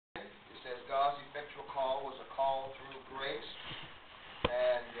call was a call through grace.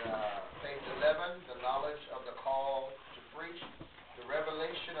 And page 11, the knowledge of the call to preach, the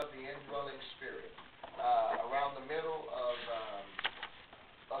revelation of the indwelling spirit. Around the middle of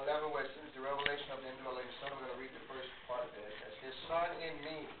 11, where it says the revelation of the indwelling son, we're going to read the first part of this. As his son in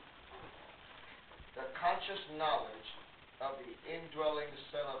me, the conscious knowledge of the indwelling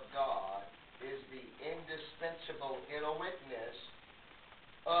Son of God is the indispensable inner witness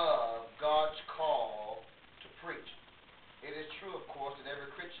of God's call to preach. It is true, of course, that every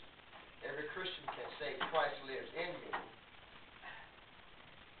Christian can say Christ lives in me,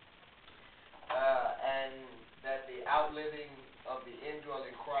 and that the outliving of the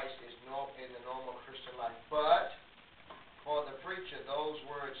indwelling Christ is in the normal Christian life. But for the preacher, those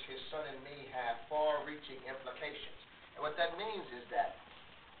words, his son in me, have far-reaching implications. And what that means is that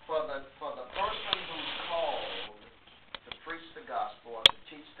for the person who's called to preach the gospel or to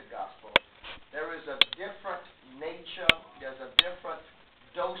teach the gospel, there is a different nature, there's a different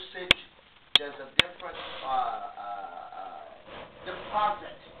dosage, there's a different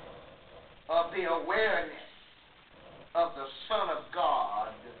deposit of the awareness of the Son of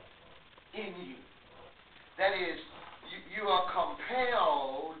God in you. That is, you are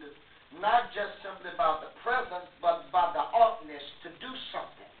compelled not just simply by the presence, but by the oughtness to do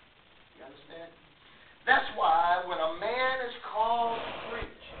something. You understand? That's why when a man is called to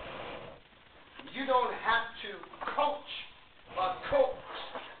preach, you don't have to coach or coax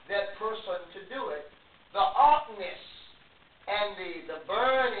that person to do it. The oughtness and the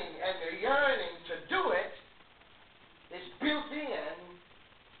burning and the yearning to do it is built in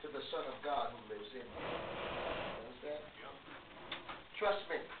to the Son of God who lives in you. Understand? Trust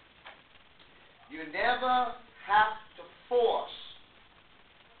me. You never have to force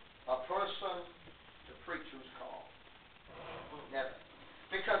a person to preach who's called. Never.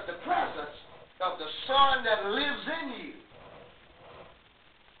 Because the presence of the Son that lives in you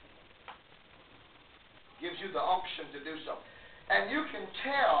gives you the unction to do so. And you can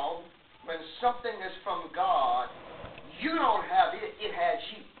tell when something is from God, you don't have it, it has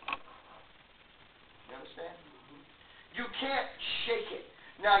you. You understand? You can't shake it.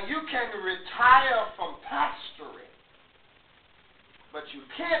 Now, you can retire from pastoring, but you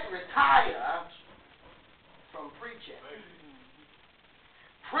can't retire from preaching.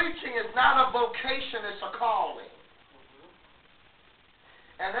 Preaching is not a vocation, it's a calling.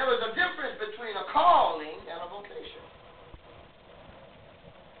 And there is a difference between a calling and a vocation.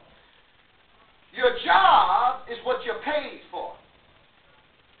 Your job is what you're paid for.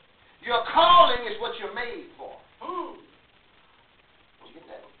 Your calling is what you're made for. Did you get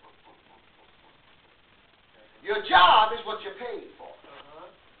that? Your job is what you're paid for.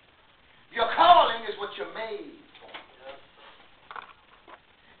 Your calling is what you're made for.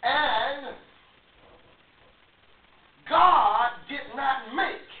 And God did not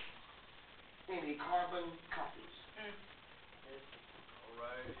make any carbon copies.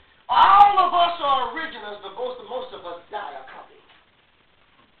 All of us are originals, but most of us die a copy.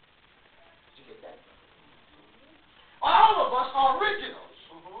 Did you get that? All of us are originals,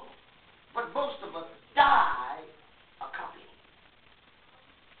 but most of us die a copy.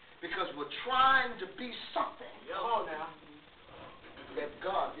 Because we're trying to be something that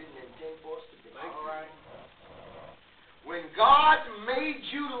God didn't intend for us to be. All right. When God made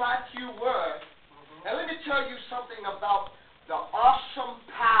you like you were, and let me tell you something about the awesome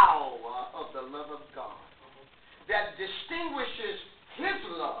power of the love of God that distinguishes His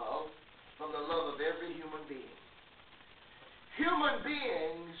love from the love of every human being. Human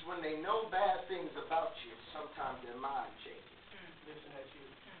beings, when they know bad things about you, sometimes their mind changes. Listen at you.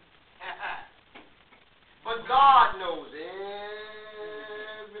 But God knows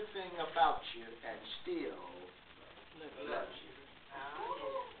everything about you and still loves you.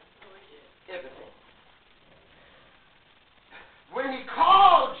 Everything. When He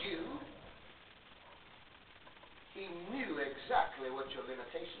called you, He knew exactly what your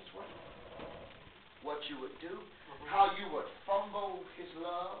limitations were, what you would do, how you would fumble His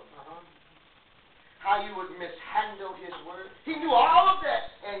love, how you would mishandle His word. He knew all of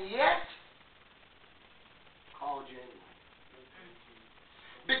that, and yet called you anyway.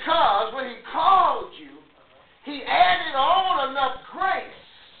 Because when He called